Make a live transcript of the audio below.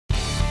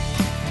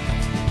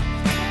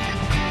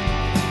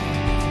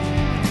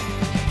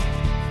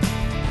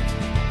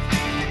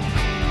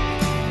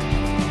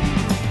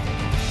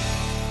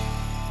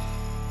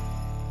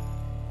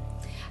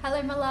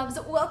loves,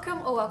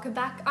 welcome or welcome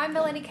back. I'm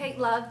Melanie Kate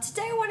Love.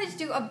 Today I wanted to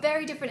do a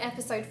very different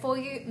episode for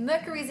you.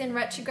 Mercury's in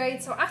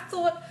retrograde, so I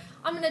thought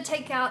I'm going to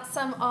take out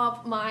some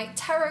of my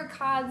tarot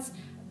cards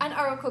and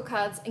oracle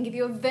cards and give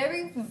you a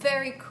very,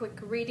 very quick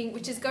reading,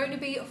 which is going to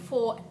be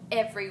for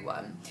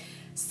everyone.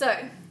 So,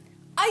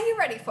 are you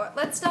ready for it?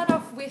 Let's start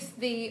off with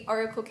the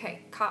oracle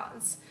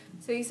cards.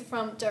 So these are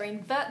from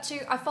Doreen Virtue.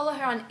 I follow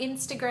her on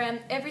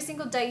Instagram. Every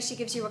single day she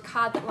gives you a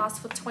card that lasts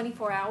for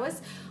 24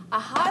 hours. I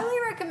highly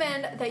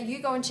recommend that you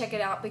go and check it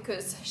out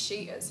because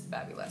she is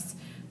fabulous.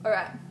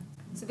 Alright,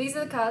 so these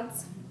are the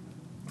cards.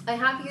 I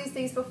have used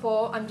these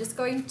before. I'm just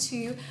going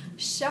to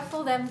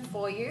shuffle them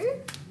for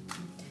you.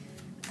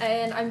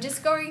 And I'm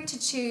just going to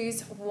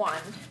choose one.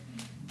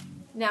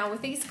 Now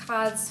with these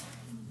cards,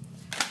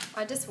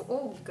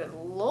 oh good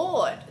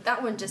lord,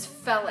 that one just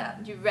fell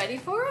out. You ready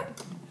for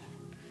it?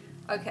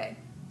 Okay.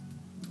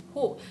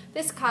 Oh,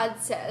 this card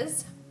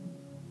says,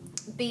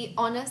 be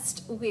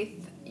honest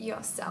with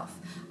yourself.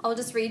 I'll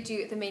just read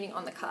you the meaning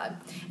on the card.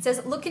 It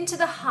says, look into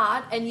the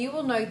heart and you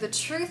will know the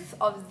truth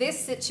of this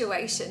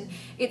situation.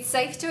 It's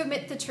safe to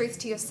admit the truth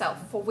to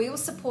yourself, for we will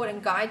support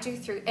and guide you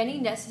through any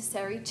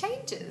necessary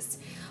changes.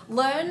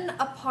 Lean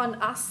upon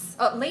us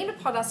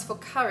for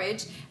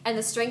courage and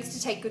the strength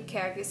to take good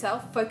care of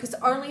yourself. Focus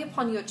only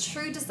upon your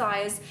true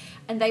desires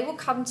and they will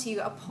come to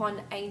you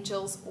upon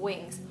angels'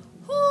 wings.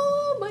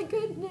 Oh my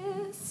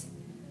goodness.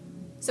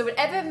 So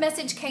whatever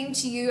message came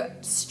to you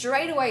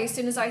straight away as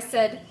soon as I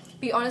said,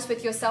 be honest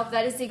with yourself,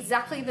 that is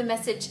exactly the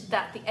message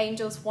that the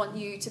angels want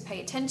you to pay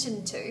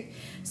attention to.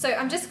 So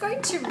I'm just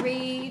going to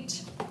read,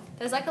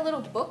 there's like a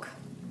little book.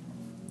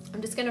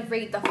 I'm just going to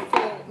read the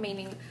full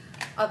meaning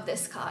of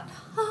this card.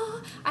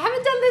 I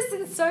haven't done this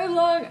in so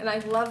long and I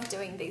love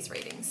doing these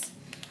readings.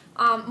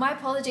 My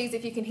apologies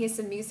if you can hear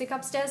some music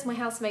upstairs. My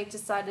housemate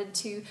decided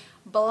to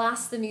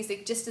blast the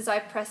music just as I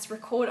pressed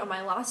record on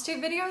my last two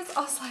videos.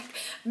 I was like,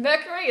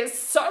 Mercury is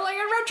suddenly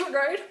in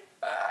retrograde.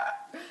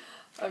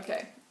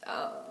 Okay.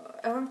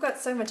 I've got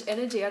so much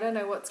energy. I don't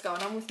know what's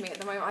going on with me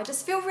at the moment. I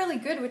just feel really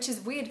good, which is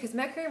weird because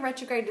Mercury in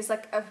retrograde is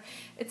like,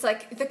 it's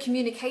like the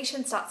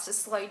communication starts to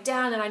slow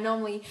down and I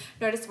normally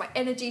notice my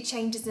energy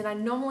changes and I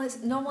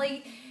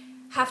normally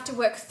have to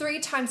work 3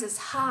 times as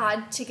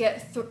hard to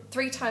get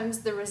 3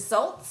 times the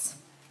results.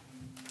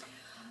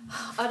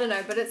 I don't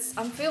know, but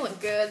I'm feeling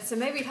good. So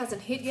maybe it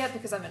hasn't hit yet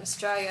because I'm in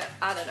Australia.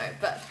 I don't know,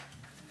 but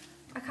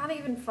I can't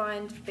even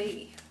find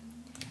B.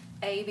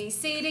 A, B,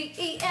 C, D,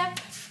 E,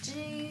 F,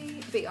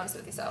 G. Be honest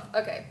with yourself.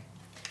 Okay.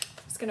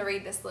 I'm just going to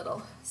read this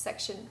little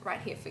section right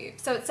here for you.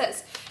 So it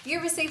says,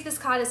 you receive this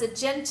card as a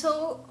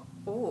gentle...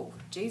 Oh,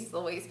 geez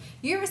Louise.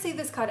 You receive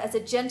this card as a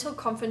gentle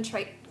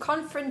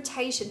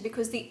confrontation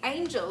because the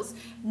angels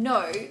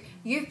know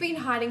you've been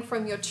hiding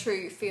from your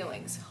true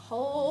feelings.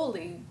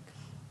 Holy.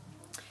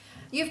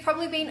 You've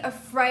probably been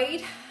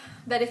afraid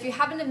that if you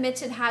haven't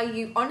admitted how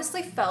you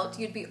honestly felt,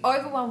 you'd be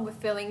overwhelmed with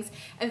feelings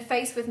and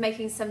faced with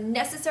making some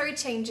necessary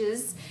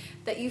changes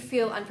that you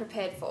feel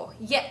unprepared for.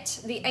 Yet,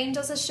 the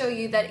angels assure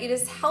you that it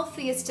is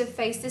healthiest to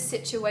face this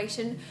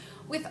situation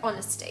with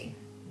honesty.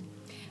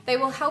 They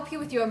will help you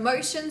with your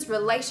emotions,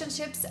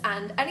 relationships,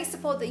 and any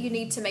support that you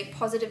need to make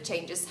positive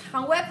changes.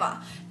 However,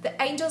 the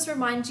angels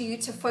remind you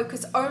to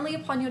focus only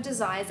upon your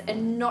desires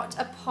and not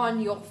upon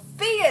your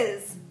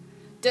fears.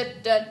 Da,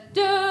 da,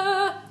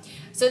 da.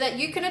 So that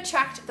you can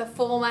attract the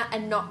former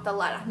and not the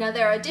latter. Now,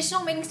 there are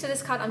additional meanings to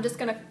this card. I'm just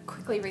going to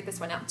quickly read this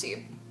one out to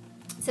you.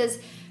 It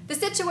says, the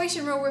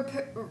situation will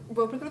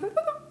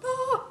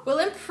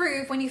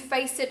improve when you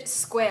face it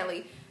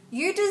squarely.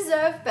 You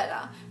deserve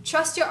better.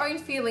 Trust your own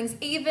feelings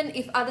even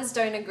if others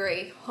don't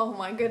agree. Oh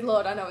my good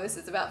lord, I know what this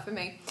is about for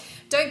me.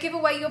 Don't give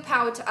away your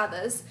power to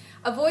others.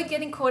 Avoid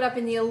getting caught up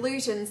in the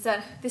illusions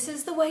that this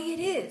is the way it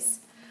is.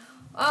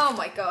 Oh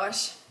my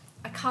gosh.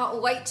 I can't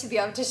wait to be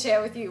able to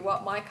share with you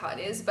what my card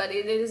is, but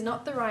it is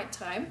not the right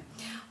time.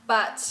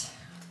 But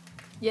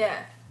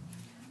yeah,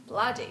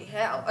 bloody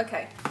hell.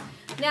 Okay,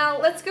 now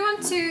let's go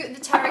on to the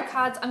tarot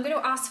cards. I'm going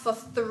to ask for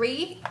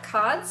 3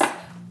 cards.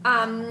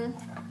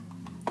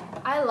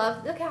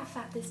 Look how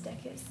fat this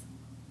deck is.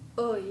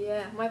 Oh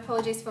yeah, my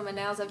apologies for my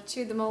nails. I've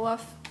chewed them all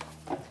off.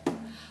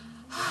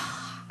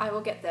 I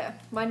will get there.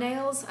 My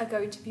nails are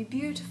going to be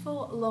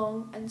beautiful,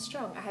 long and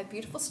strong. I have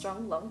beautiful,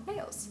 strong, long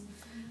nails.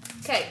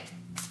 Okay,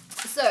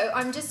 so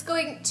I'm just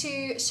going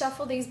to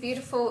shuffle these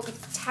beautiful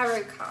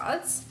tarot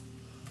cards.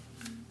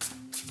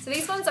 So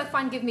these ones I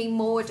find give me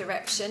more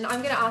direction.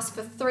 I'm going to ask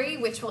for 3,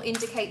 which will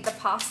indicate the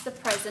past, the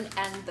present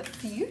and the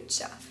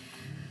future.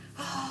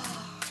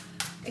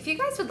 If you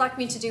guys would like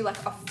me to do like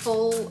a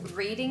full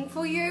reading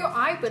for you,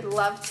 I would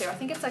love to. I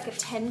think it's like a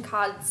 10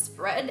 card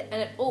spread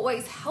and it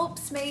always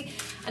helps me.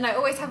 And I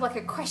always have like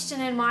a question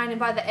in mind and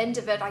by the end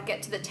of it, I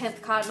get to the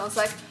 10th card and I was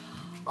like,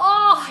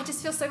 oh, I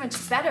just feel so much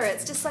better.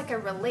 It's just like a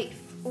relief.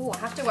 Oh, I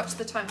have to watch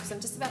the time because I'm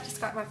just about to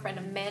Skype my friend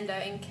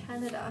Amanda in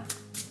Canada.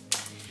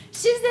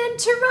 She's in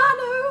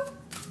Toronto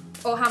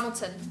or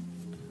Hamilton.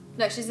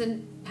 No, she's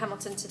in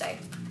Hamilton today.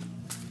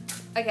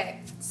 Okay,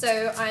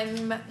 so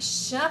I'm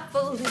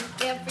shuffling,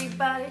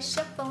 everybody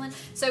shuffling.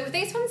 So with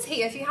these ones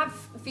here, if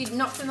you're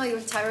not familiar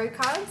with tarot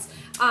cards,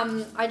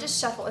 I just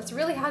shuffle. It's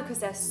really hard because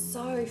they're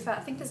so fat.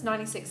 I think there's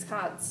 96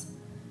 cards.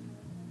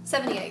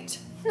 78.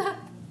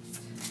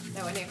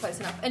 Nowhere near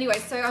close enough. Anyway,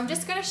 so I'm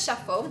just going to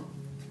shuffle.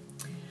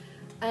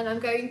 And I'm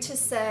going to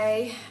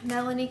say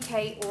Melanie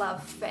Kate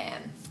Love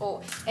Fam. Or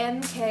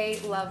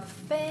MK Love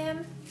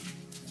Fam.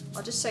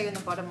 I'll just show you in the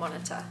bottom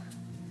monitor.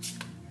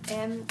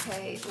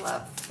 MK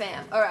Love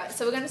Fam. Alright,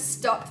 so we're going to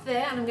stop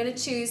there and I'm going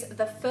to choose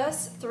the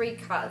first 3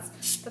 cards.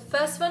 The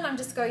first one I'm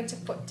just going to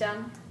put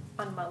down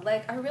on my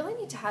leg. I really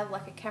need to have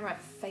like a camera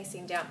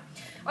facing down.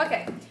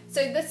 Okay,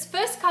 so this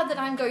first card that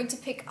I'm going to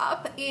pick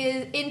up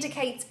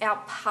indicates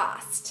our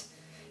past.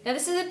 Now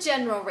this is a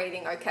general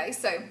reading, okay?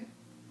 So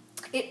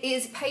it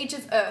is Page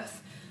of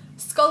Earth.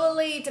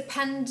 Scholarly,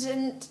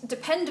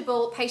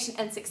 dependable, patient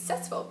and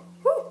successful.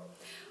 Woo!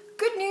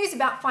 Good news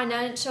about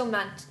financial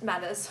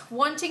matters.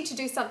 Wanting to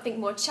do something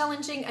more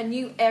challenging, a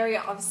new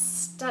area of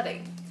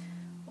study.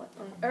 What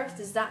on earth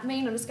does that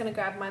mean? I'm just going to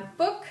grab my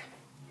book.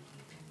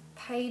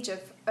 Page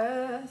of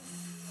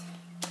Earth.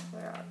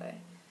 Where are they?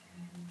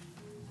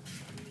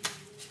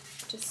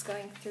 Just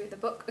going through the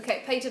book.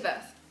 Okay, Page of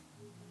Earth.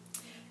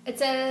 It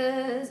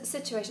says,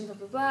 situation, blah,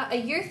 blah, blah. A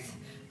youth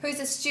who's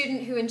a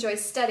student who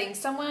enjoys studying.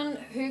 Someone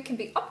who can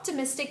be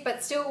optimistic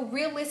but still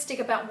realistic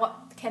about what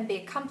can be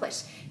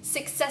accomplished.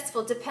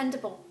 Successful,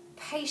 dependable,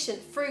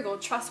 patient, frugal,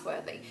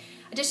 trustworthy.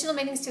 Additional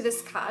meanings to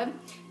this card.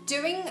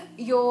 Doing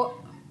your...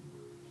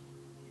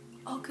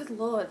 Oh, good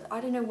Lord.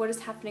 I don't know what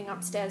is happening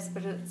upstairs,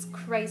 but it's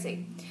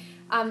crazy.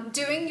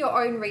 Doing your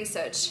own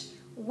research.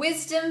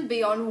 Wisdom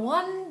beyond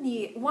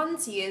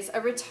one's years.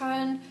 A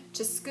return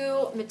to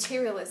school.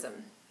 Materialism.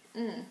 I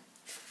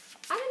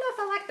don't know if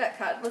I like that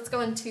card. Let's go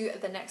on to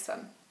the next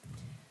one.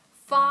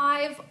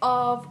 5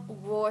 of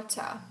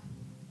Water.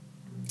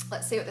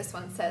 Let's see what this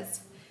one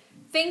says.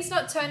 Things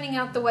not turning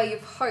out the way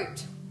you've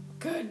hoped.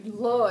 Good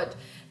Lord.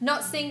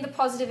 Not seeing the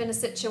positive in a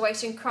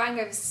situation. Crying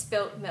over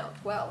spilt milk.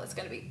 Well, it's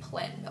going to be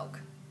plant milk.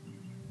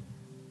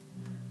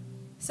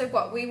 So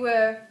what?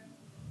 We're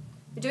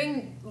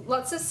doing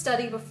lots of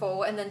study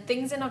before and then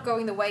things are not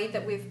going the way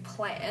that we've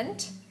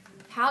planned.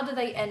 How do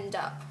they end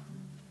up?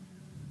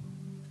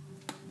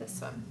 This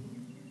one.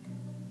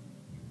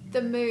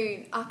 The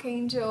Moon,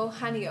 Archangel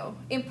Haniel.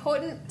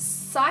 Important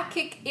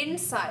psychic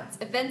insights,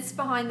 events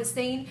behind the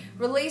scene,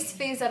 release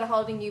fears that are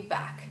holding you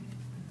back.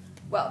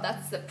 Well,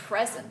 that's the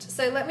present.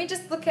 So let me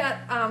just look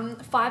at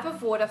 5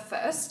 of Water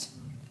first.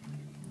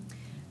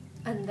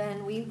 And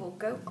then we will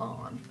go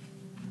on.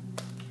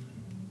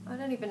 I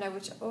don't even know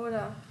which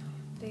order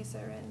these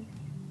are in.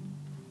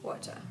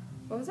 Water.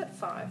 What was it?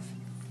 5.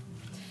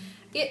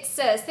 It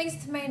says,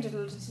 things may...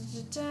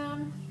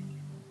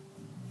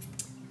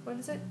 What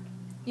is it?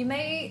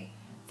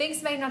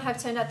 Things may not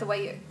have turned out the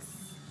way you...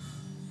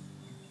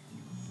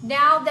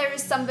 Now there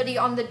is somebody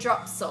on the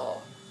drop saw.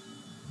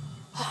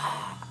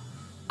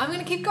 I'm going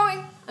to keep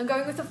going. I'm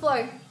going with the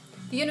flow.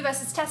 The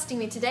universe is testing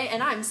me today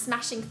and I'm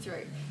smashing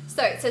through.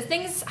 So it says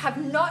things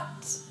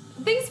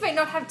may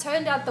not have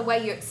turned out the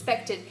way you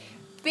expected.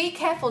 Be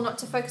careful not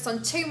to focus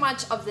on too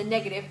much of the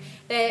negative.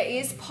 There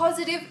is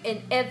positive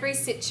in every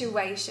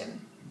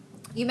situation.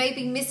 You may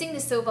be missing the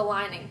silver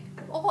lining.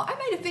 Oh, I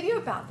made a video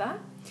about that.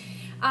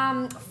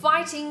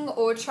 Fighting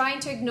or trying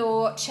to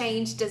ignore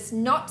change does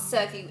not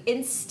serve you.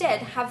 Instead,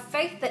 have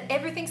faith that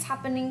everything's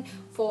happening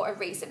for a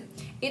reason.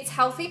 It's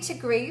healthy to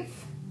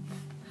grieve.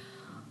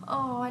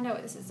 Oh, I know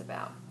what this is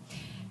about.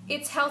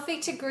 It's healthy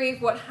to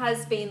grieve what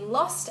has been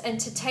lost and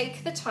to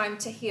take the time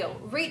to heal.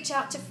 Reach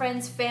out to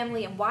friends,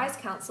 family, and wise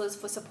counselors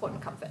for support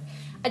and comfort.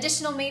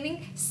 Additional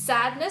meaning,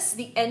 sadness,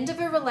 the end of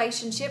a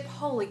relationship.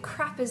 Holy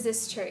crap, is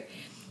this true?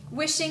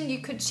 Wishing you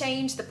could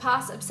change the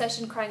past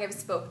obsession, crying over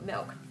spilled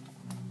milk.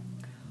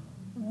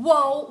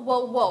 Whoa,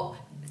 whoa, whoa.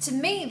 To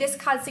me, this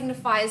card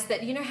signifies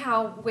that, you know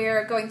how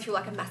we're going through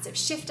like a massive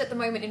shift at the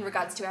moment in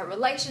regards to our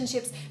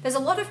relationships. There's a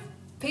lot of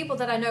people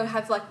that I know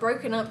have like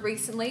broken up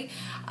recently,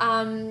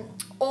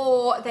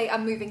 or they are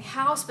moving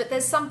house, but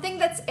there's something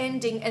that's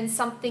ending and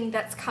something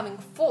that's coming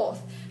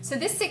forth. So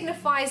this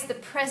signifies the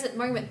present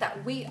moment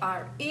that we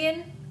are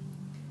in.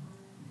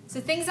 So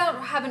things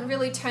haven't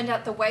really turned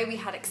out the way we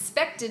had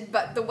expected,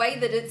 but the way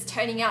that it's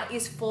turning out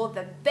is for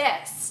the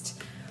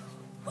best.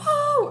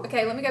 Whoa!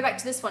 Okay, let me go back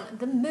to this one.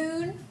 The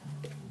Moon.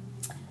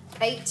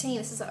 18.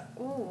 This is a...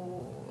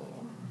 Ooh.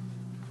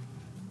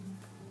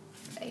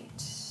 18.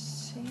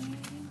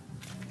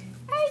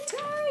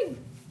 18!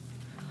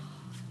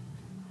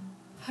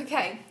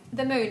 Okay,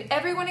 the Moon.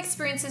 Everyone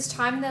experiences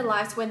time in their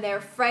lives when they're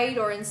afraid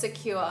or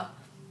insecure.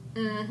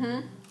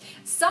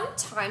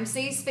 Sometimes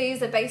these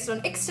fears are based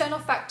on external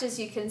factors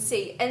you can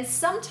see, and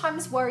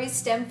sometimes worries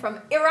stem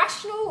from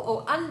irrational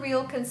or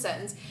unreal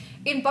concerns.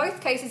 In both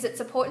cases, it's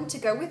important to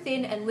go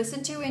within and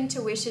listen to your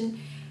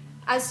intuition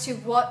as to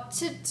what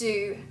to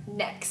do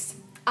next.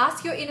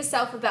 Ask your inner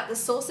self about the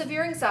source of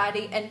your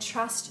anxiety and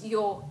trust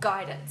your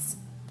guidance.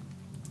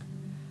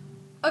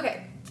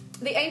 Okay,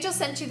 The angel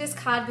sent you this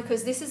card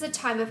because this is a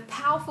time of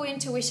powerful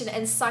intuition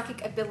and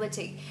psychic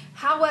ability.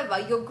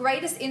 However, your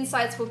greatest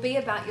insights will be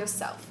about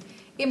yourself.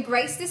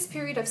 Embrace this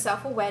period of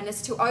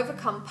self-awareness to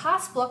overcome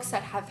past blocks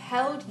that have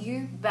held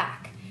you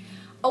back.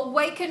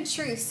 Awaken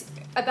truths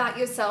about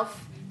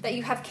yourself that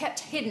you have kept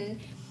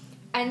hidden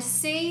and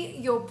see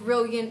your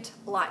brilliant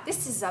light.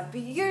 This is a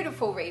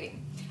beautiful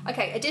reading.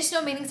 Okay,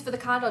 additional meanings for the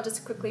card. I'll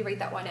just quickly read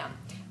that one out.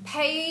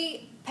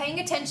 Paying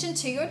attention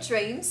to your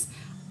dreams,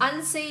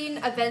 unseen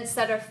events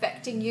that are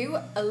affecting you,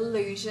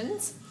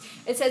 illusions.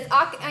 It says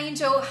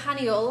Archangel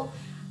Haniel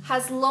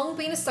has long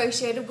been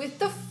associated with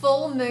the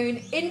full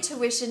moon,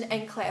 intuition,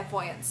 and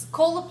clairvoyance.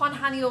 Call upon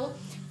Haniel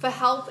for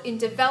help in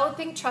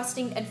developing,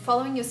 trusting, and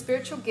following your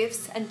spiritual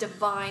gifts and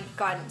divine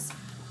guidance.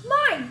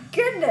 My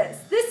goodness,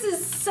 this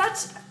is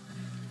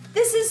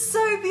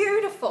so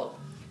beautiful.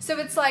 So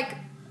it's like,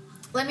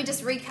 let me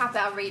just recap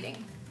our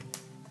reading.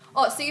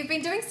 Oh, so you've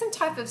been doing some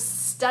type of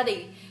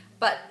study,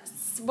 but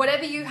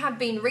whatever you have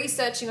been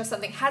researching or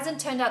something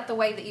hasn't turned out the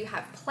way that you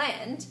have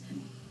planned.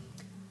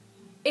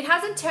 It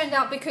hasn't turned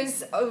out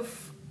because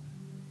of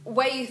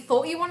where you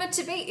thought you wanted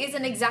to be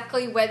isn't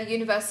exactly where the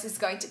universe is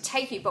going to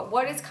take you, but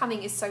what is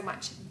coming is so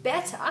much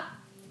better,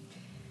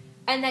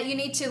 and that you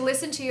need to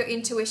listen to your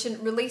intuition,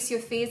 release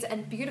your fears,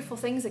 and beautiful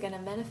things are going to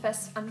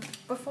manifest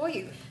before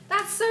you.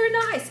 That's so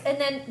nice. And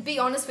then be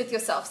honest with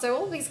yourself. So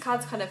all these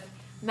cards kind of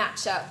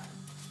match up.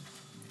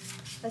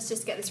 Let's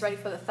just get this ready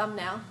for the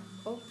thumbnail.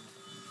 Oh,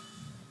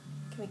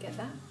 can we get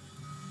that?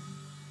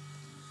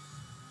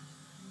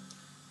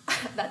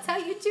 That's how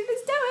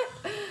YouTubers do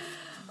it.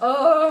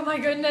 Oh my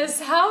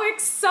goodness, how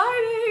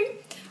exciting.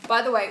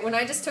 By the way, when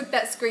I just took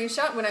that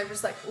screenshot, when I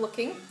was like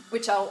looking,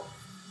 which I'll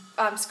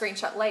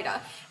screenshot later,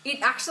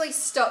 it actually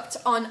stopped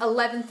on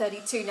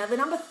 11:32. Now the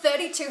number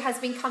 32 has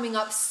been coming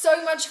up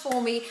so much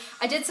for me.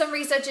 I did some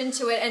research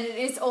into it and it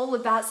is all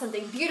about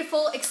something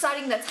beautiful,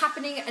 exciting that's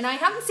happening, and I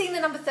haven't seen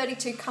the number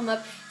 32 come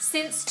up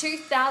since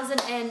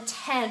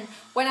 2010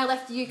 when I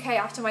left the UK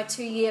after my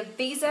 2-year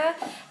visa,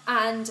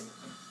 and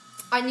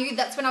I knew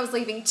that's when I was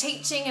leaving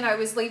teaching and I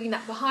was leaving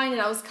that behind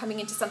and I was coming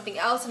into something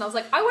else, and I was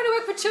like, I want to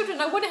work for children,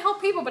 I want to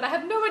help people, but I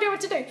have no idea what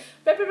to do,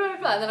 blah, blah, blah,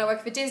 blah. And then I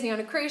worked for Disney on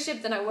a cruise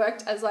ship, then I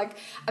worked as like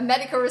a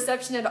medical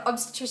receptionist, an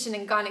obstetrician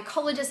and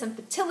gynecologist and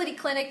fertility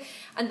clinic,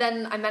 and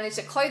then I managed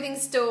a clothing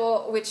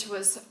store, which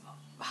was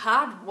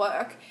hard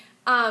work.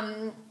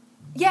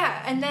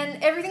 Yeah, and then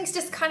everything's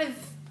just kind of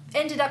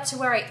ended up to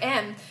where I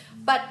am.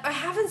 But I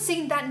haven't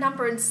seen that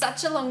number in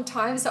such a long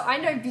time, so I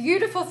know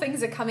beautiful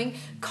things are coming.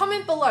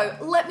 Comment below,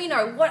 let me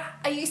know, what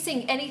are you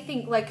seeing,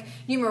 anything like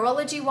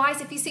numerology wise?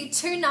 If you see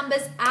 2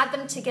 numbers, add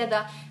them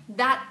together.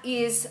 That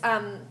is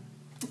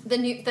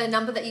the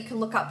number that you can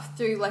look up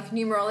through like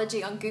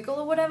numerology on Google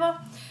or whatever.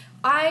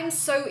 I'm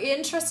so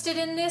interested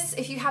in this.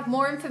 If you have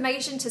more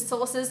information to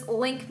sources,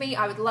 link me,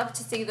 I would love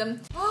to see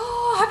them.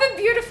 Oh, have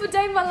a beautiful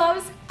day, my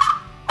loves.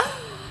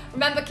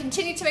 Remember,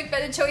 continue to make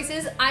better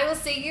choices. I will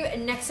see you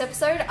in next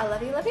episode. I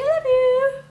love you, love you, love you.